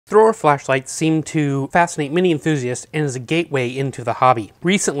Thrower flashlights seem to fascinate many enthusiasts and is a gateway into the hobby.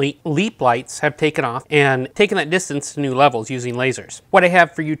 Recently, leap lights have taken off and taken that distance to new levels using lasers. What I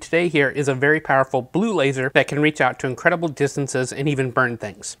have for you today here is a very powerful blue laser that can reach out to incredible distances and even burn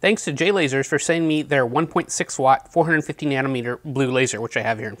things. Thanks to JLasers for sending me their 1.6 watt 450 nanometer blue laser, which I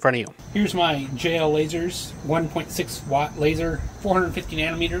have here in front of you. Here's my JLasers 1.6 watt laser, 450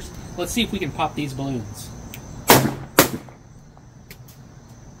 nanometers. Let's see if we can pop these balloons.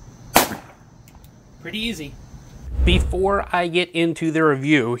 Pretty easy. Before I get into the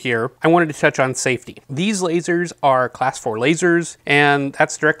review here, I wanted to touch on safety. These lasers are class 4 lasers, and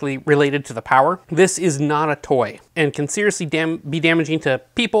that's directly related to the power. This is not a toy and can seriously be damaging to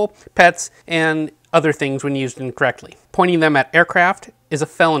people, pets, and other things when used incorrectly. Pointing them at aircraft is a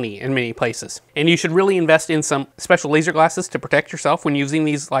felony in many places, and you should really invest in some special laser glasses to protect yourself when using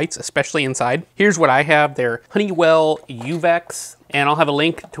these lights, especially inside. Here's what I have. They're Honeywell UVEX, and I'll have a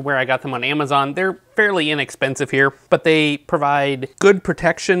link to where I got them on Amazon. They're fairly inexpensive here, but they provide good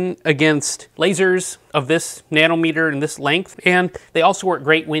protection against lasers of this nanometer and this length, and they also work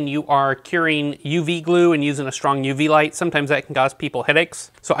great when you are curing UV glue and using a strong UV light. Sometimes that can cause people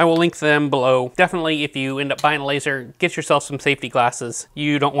headaches, so I will link them below. Definitely, if you end up buying a laser, get yourself some safety glasses.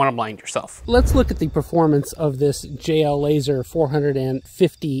 You don't want to blind yourself. Let's look at the performance of this JLaser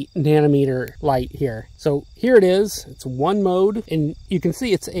 450 nanometer light here. So here it is. It's one mode, and you can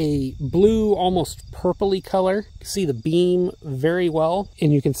see it's a blue, almost purpley color. You can see the beam very well,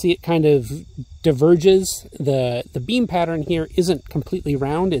 and you can see it kind of diverges. The beam pattern here isn't completely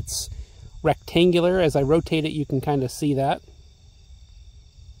round. It's rectangular. As I rotate it, you can kind of see that.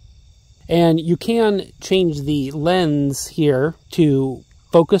 And you can change the lens here to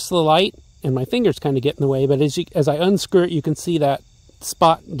focus the light, and my fingers kind of get in the way, but as I unscrew it, you can see that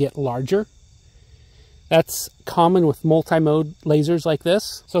spot get larger. That's common with multi-mode lasers like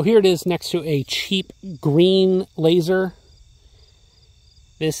this. So here it is next to a cheap green laser.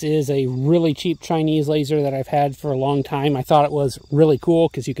 This is a really cheap Chinese laser that I've had for a long time. I thought it was really cool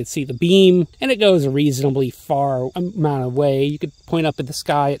because you could see the beam, and it goes a reasonably far amount of way. You could point up at the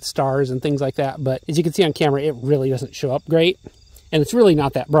sky at stars and things like that, but as you can see on camera, it really doesn't show up great. And it's really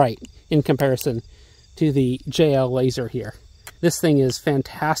not that bright in comparison to the JLaser here. This thing is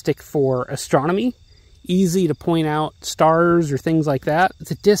fantastic for astronomy. Easy to point out stars or things like that.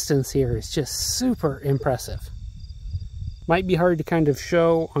 The distance here is just super impressive. Might be hard to kind of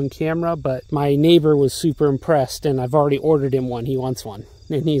show on camera, but my neighbor was super impressed, and I've already ordered him one. He wants one,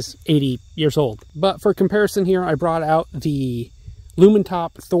 and he's 80 years old. But for comparison here, I brought out the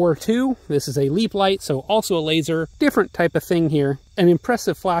Lumentop Thor 2. This is a leap light, so also a laser. Different type of thing here. An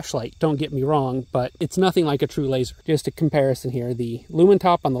impressive flashlight, don't get me wrong, but it's nothing like a true laser. Just a comparison here. The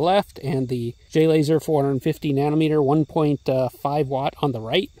Lumentop on the left and the JLaser 450 nanometer 1.5 watt on the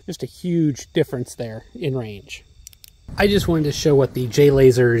right. Just a huge difference there in range. I just wanted to show what the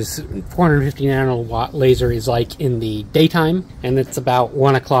JLasers 450 nanowatt laser is like in the daytime, and it's about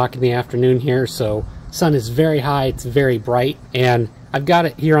 1 o'clock in the afternoon here, so sun is very high, it's very bright, and I've got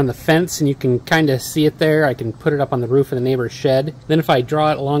it here on the fence, and you can kind of see it there. I can put it up on the roof of the neighbor's shed. Then if I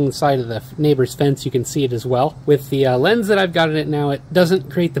draw it along the side of the neighbor's fence, you can see it as well. With the lens that I've got in it now, it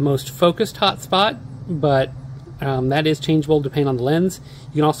doesn't create the most focused hotspot, but that is changeable depending on the lens.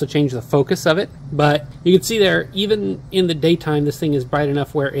 You can also change the focus of it, but you can see there, even in the daytime, this thing is bright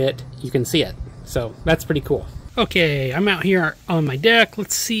enough where you can see it. So that's pretty cool. Okay, I'm out here on my deck.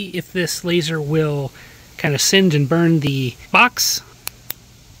 Let's see if this laser will kind of singe and burn the box.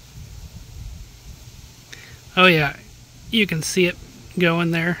 Oh yeah, you can see it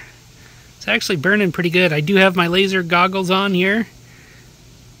going there. It's actually burning pretty good. I do have my laser goggles on here.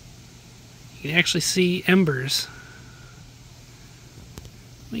 You can actually see embers.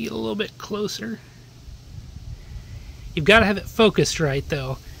 Let me get a little bit closer. You've got to have it focused right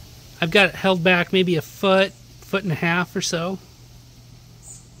though. I've got it held back maybe a foot and a half or so.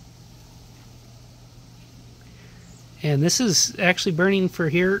 And this is actually burning for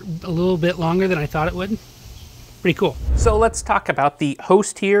here a little bit longer than I thought it would. Pretty cool. So let's talk about the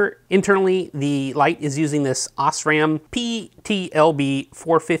host here. Internally, the light is using this Osram PTLB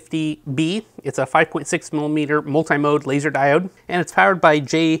 450B. It's a 5.6 millimeter multi-mode laser diode, and it's powered by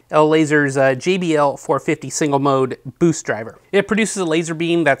JLasers JBL 450 single mode boost driver. It produces a laser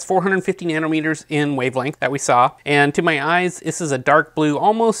beam that's 450 nanometers in wavelength that we saw, and to my eyes, this is a dark blue,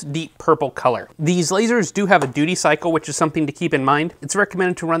 almost deep purple color. These lasers do have a duty cycle, which is something to keep in mind. It's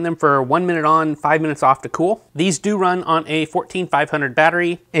recommended to run them for 1 minute on, 5 minutes off to cool. These do run on a 14500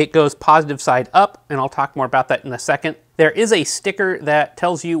 battery. It goes positive side up, and I'll talk more about that in a second. There is a sticker that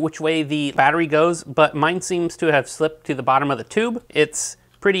tells you which way the battery goes, but mine seems to have slipped to the bottom of the tube. It's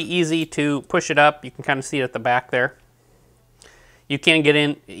Pretty easy to push it up. You can kind of see it at the back there. You can get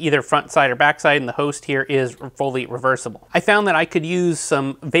in either front side or back side, and the host here is fully reversible. I found that I could use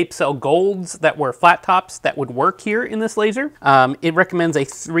some vape cell golds that were flat tops that would work here in this laser. It recommends a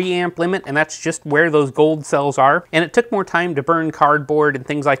 3 amp limit, and that's just where those gold cells are. And it took more time to burn cardboard and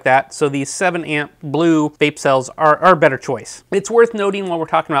things like that, so these 7 amp blue vape cells are a better choice. It's worth noting while we're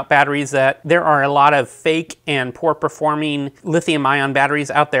talking about batteries that there are a lot of fake and poor performing lithium ion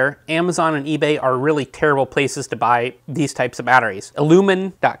batteries out there. Amazon and eBay are really terrible places to buy these types of batteries.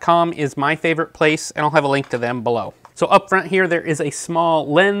 Illumin.com is my favorite place, and I'll have a link to them below. So up front here, there is a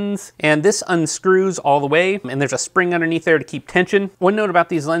small lens, and this unscrews all the way, and there's a spring underneath there to keep tension. One note about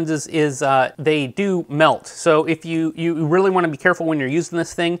these lenses is they do melt. So if you really want to be careful when you're using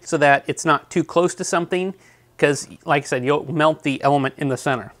this thing so that it's not too close to something, because like I said, you'll melt the element in the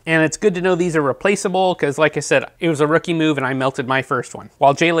center. And it's good to know these are replaceable, because like I said, it was a rookie move and I melted my first one.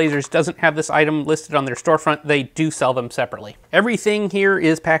 While JLasers doesn't have this item listed on their storefront, they do sell them separately. Everything here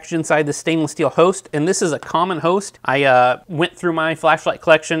is packaged inside the stainless steel host, and this is a common host. I went through my flashlight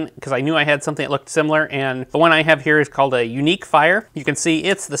collection because I knew I had something that looked similar, and the one I have here is called a Unique Fire. You can see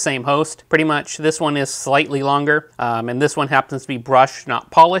it's the same host. Pretty much this one is slightly longer, and this one happens to be brushed, not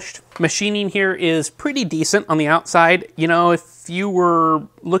polished. Machining here is pretty decent on the outside. You know, if you were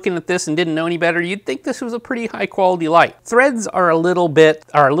looking at this and didn't know any better, you'd think this was a pretty high quality light. Threads are a little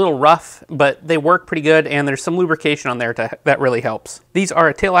rough, but they work pretty good, and there's some lubrication on there that really helps. These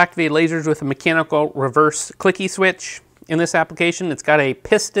are tail activated lasers with a mechanical reverse clicky switch. In this application, it's got a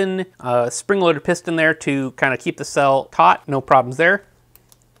piston, spring-loaded piston there to kind of keep the cell taut. No problems there.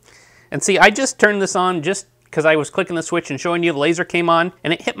 And see, I just turned this on just because I was clicking the switch and showing you the laser came on,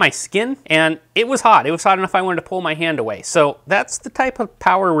 and it hit my skin, and it was hot. It was hot enough I wanted to pull my hand away. So that's the type of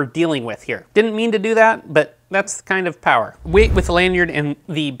power we're dealing with here. Didn't mean to do that, but that's the kind of power. Weight with the lanyard and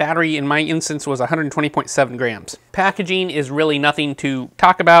the battery in my instance was 120.7 grams. Packaging is really nothing to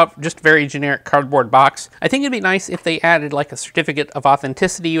talk about, just a very generic cardboard box. I think it'd be nice if they added like a certificate of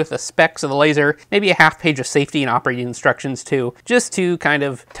authenticity with the specs of the laser, maybe a half page of safety and operating instructions too, just to kind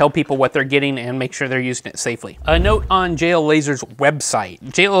of tell people what they're getting and make sure they're using it safely. A note on JLasers' website.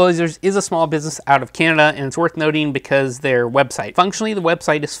 JLasers is a small business out of Canada, and it's worth noting because their website. Functionally, the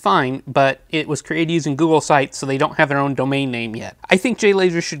website is fine, but it was created using Google Sites, so they don't have their own domain name yet. I think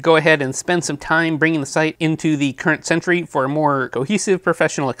JLasers should go ahead and spend some time bringing the site into the current century for a more cohesive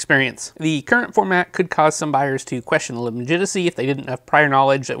professional experience. The current format could cause some buyers to question the legitimacy if they didn't have prior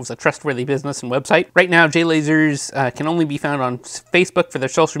knowledge that it was a trustworthy business and website. Right now, JLasers can only be found on Facebook for their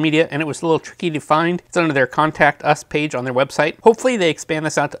social media, and it was a little tricky to find. It's under their Contact Us page on their website. Hopefully they expand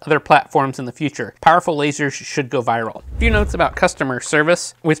this out to other platforms in the future. Powerful lasers should go viral. A few notes about customer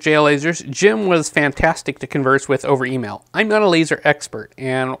service with JLasers. Jim was fantastic to converse with over email. I'm not a laser expert,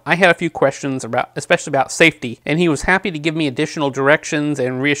 and I had a few questions especially about safety, and he was happy to give me additional directions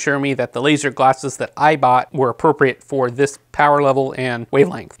and reassure me that the laser glasses that I bought were appropriate for this power level and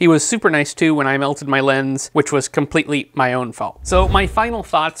wavelength. He was super nice too when I melted my lens, which was completely my own fault. So my final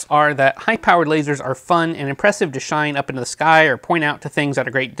thoughts are that high-powered lasers are fun and impressive to shine up into the sky or point out to things at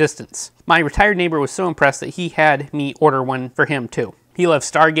a great distance. My retired neighbor was so impressed that he had me order one for him too. He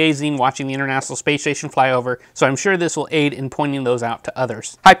loves stargazing, watching the International Space Station fly over, so I'm sure this will aid in pointing those out to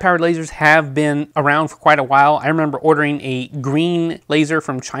others. High-powered lasers have been around for quite a while. I remember ordering a green laser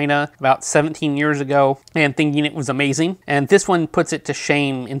from China about 17 years ago and thinking it was amazing, and this one puts it to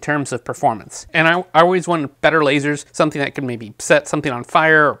shame in terms of performance. And I always wanted better lasers, something that could maybe set something on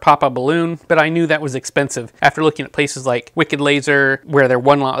fire or pop a balloon, but I knew that was expensive after looking at places like Wicked Laser, where their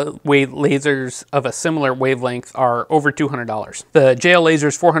one-way lasers of a similar wavelength are over $200. The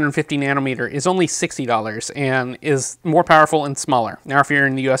JLasers 450nm is only $60 and is more powerful and smaller. Now, if you're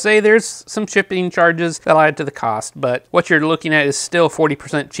in the USA, there's some shipping charges that'll add to the cost, but what you're looking at is still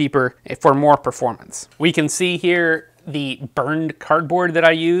 40% cheaper for more performance. We can see here the burned cardboard that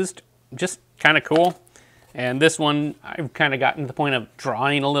I used, just kind of cool. And this one, I've kind of gotten to the point of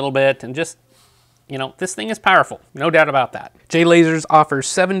drawing a little bit and just, you know, this thing is powerful, no doubt about that. JLasers offers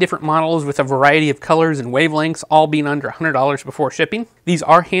 7 different models with a variety of colors and wavelengths, all being under $100 before shipping. These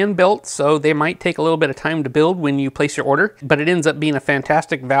are hand-built, so they might take a little bit of time to build when you place your order, but it ends up being a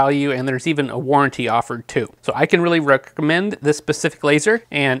fantastic value, and there's even a warranty offered too. So I can really recommend this specific laser,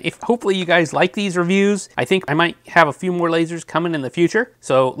 and if hopefully you guys like these reviews, I think I might have a few more lasers coming in the future.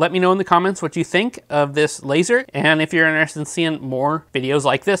 So let me know in the comments what you think of this laser, and if you're interested in seeing more videos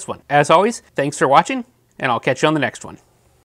like this one. As always, thanks for watching, and I'll catch you on the next one.